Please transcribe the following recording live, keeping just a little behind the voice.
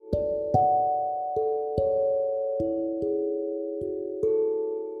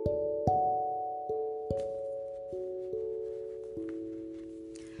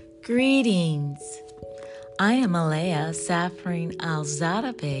Greetings. I am Alea Safrine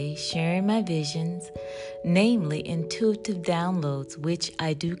Alzadabe, sharing my visions, namely intuitive downloads, which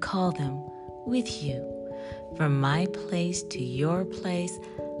I do call them, with you. From my place to your place,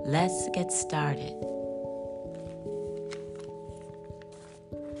 let's get started.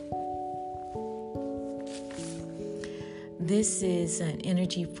 This is an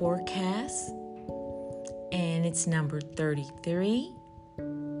energy forecast, and it's number 33.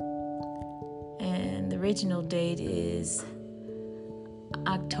 And the original date is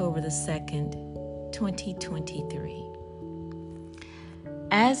October the 2nd, 2023.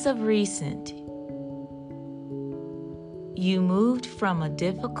 As of recent, you moved from a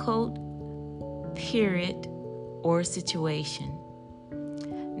difficult period or situation,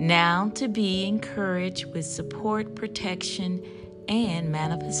 now to be encouraged with support, protection, and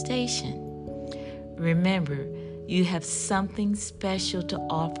manifestation. Remember, you have something special to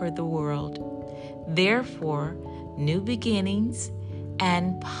offer the world. Therefore, new beginnings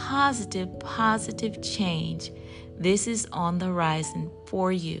and positive change. This is on the horizon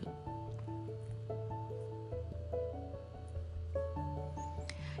for you.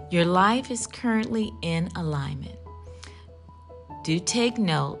 Your life is currently in alignment. Do take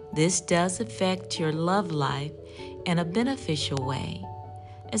note, this does affect your love life in a beneficial way,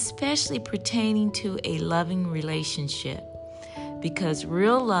 especially pertaining to a loving relationship, because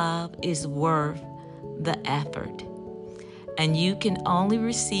real love is worth the effort, and you can only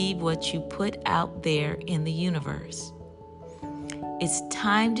receive what you put out there in the universe. It's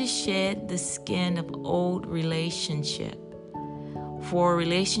time to shed the skin of old relationship for a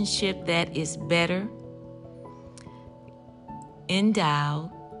relationship that is better,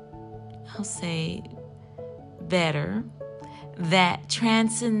 endowed, I'll say better, that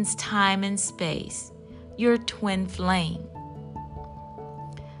transcends time and space, your twin flame.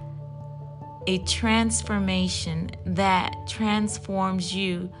 A transformation that transforms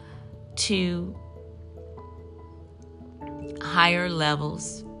you to higher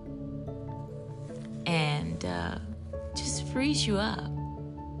levels and just frees you up.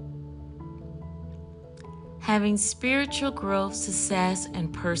 Having spiritual growth, success,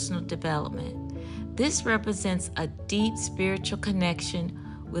 and personal development. This represents a deep spiritual connection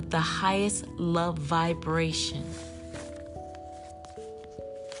with the highest love vibration.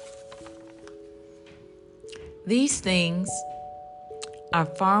 These things are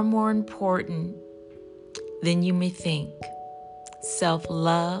far more important than you may think.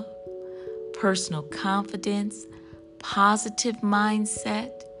 Self-love, personal confidence, positive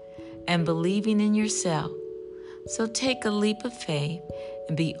mindset, and believing in yourself. So take a leap of faith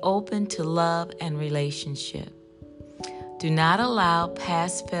and be open to love and relationship. Do not allow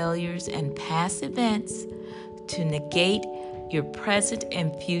past failures and past events to negate your present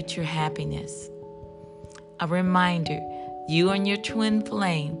and future happiness. A reminder, you and your twin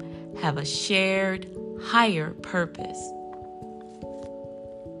flame have a shared higher purpose.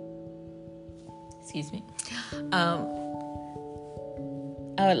 Excuse me. I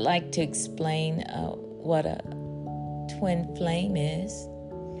would like to explain what a twin flame is.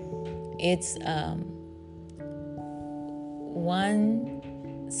 It's one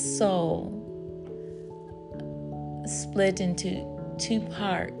soul split into two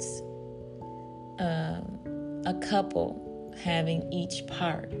parts, a couple having each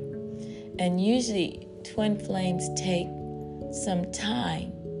part. And usually twin flames take some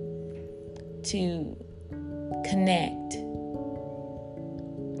time to connect,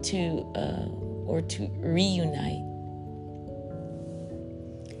 or to reunite.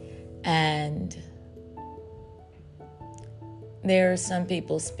 And there are some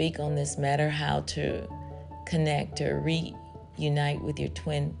people speak on this matter, how to connect or reunite with your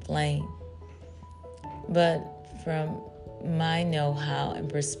twin flame. But from my know-how and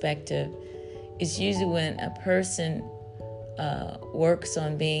perspective, it's usually when a person works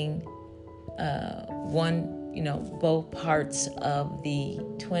on being both parts of the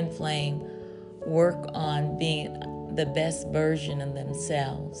twin flame work on being the best version of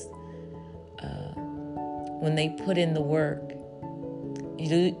themselves. When they put in the work,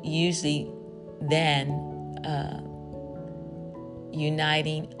 usually then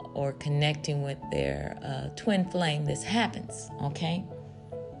uniting or connecting with their twin flame, this happens, okay?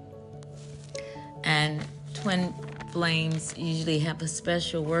 And twin flames usually have a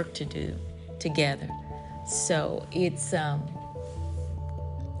special work to do together. So it's a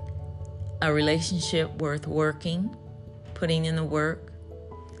relationship worth working, putting in the work,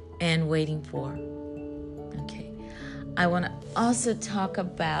 and waiting for. Okay. I want to also talk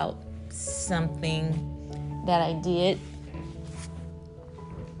about something that I did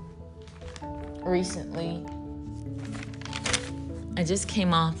recently, I just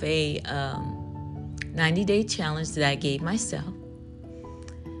came off a 90-day challenge that I gave myself.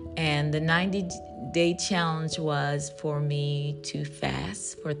 And the 90-day challenge was for me to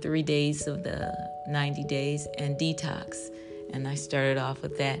fast for 3 days of the 90 days and detox. And I started off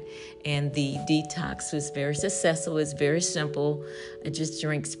with that. And the detox was very successful. It's very simple. I just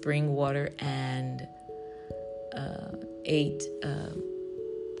drank spring water and ate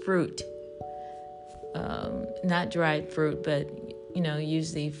fruit. Not dried fruit, but,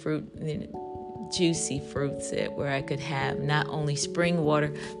 usually fruit, juicy fruits where I could have not only spring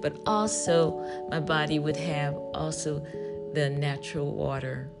water, but also my body would have also the natural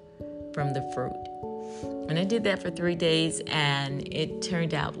water from the fruit. And I did that for 3 days, and it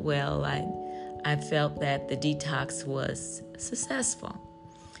turned out well. I felt that the detox was successful.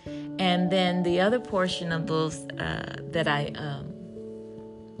 And then the other portion of those that I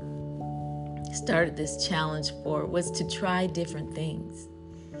started this challenge for was to try different things.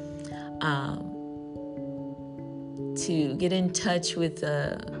 To get in touch with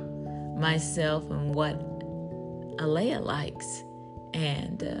myself and what Alea likes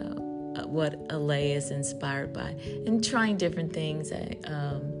and what Alea is inspired by, and trying different things.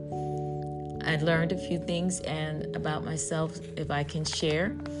 I learned a few things about myself, if I can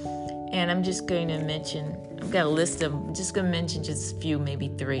share. And I'm just going to mention, I've got a list of, I'm just going to mention just a few, maybe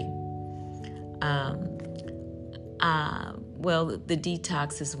 3. Well, the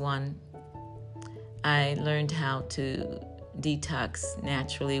detox is one. I learned how to detox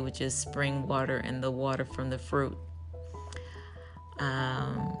naturally, which is spring water and the water from the fruit.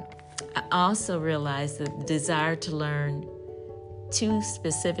 I also realized that the desire to learn 2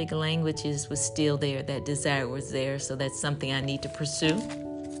 specific languages was still there. That desire was there, so that's something I need to pursue.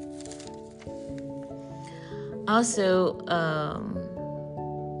 Also,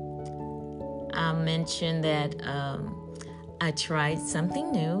 I'll mention that I tried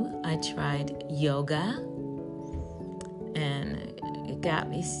something new. I tried yoga, and it got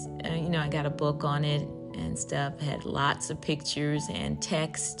me, I got a book on it and stuff. Had lots of pictures and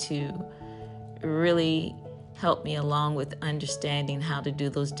text to really help me along with understanding how to do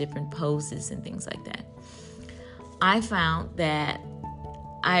those different poses and things like that. I found that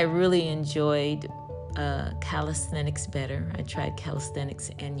I really enjoyed calisthenics better. I tried calisthenics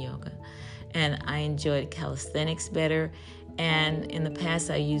and yoga, and I enjoyed calisthenics better. And in the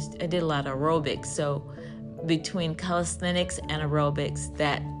past, I did a lot of aerobics. So between calisthenics and aerobics,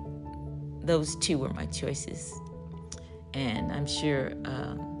 those 2 were my choices. And I'm sure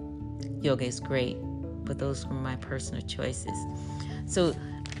yoga is great, but those were my personal choices. So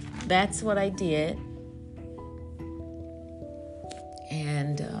that's what I did.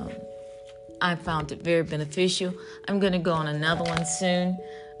 And I found it very beneficial. I'm going to go on another one soon,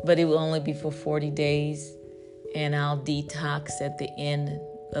 but it will only be for 40 days. And I'll detox at the end,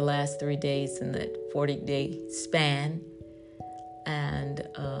 the last 3 days in that 40-day span. And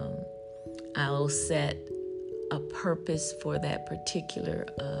I'll set a purpose for that particular,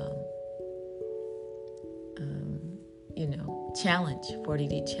 challenge,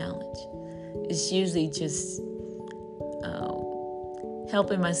 40-day challenge. It's usually just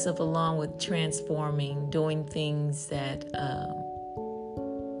helping myself along with transforming, doing things that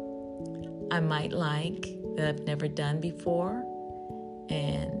I might like, that I've never done before,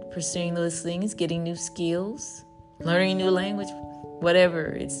 and pursuing those things, getting new skills, learning a new language, whatever.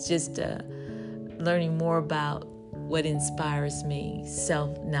 It's just learning more about what inspires me,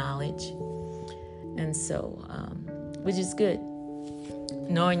 self-knowledge. And so, which is good.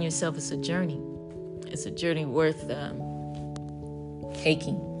 Knowing yourself is a journey. It's a journey worth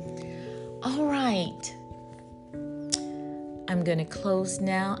taking. All right. I'm going to close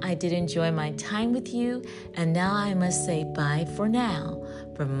now. I did enjoy my time with you, and now I must say bye for now.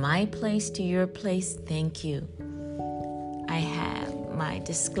 From my place to your place, thank you. I have my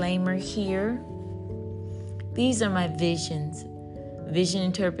disclaimer here. These are my visions, vision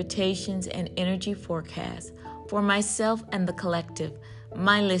interpretations, and energy forecasts for myself and the collective,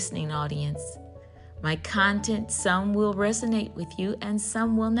 my listening audience. My content, some will resonate with you and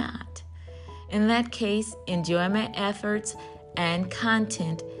some will not. In that case, enjoy my efforts and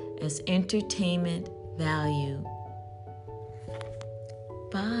content as entertainment value.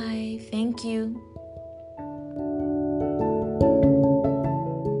 Bye. Thank you.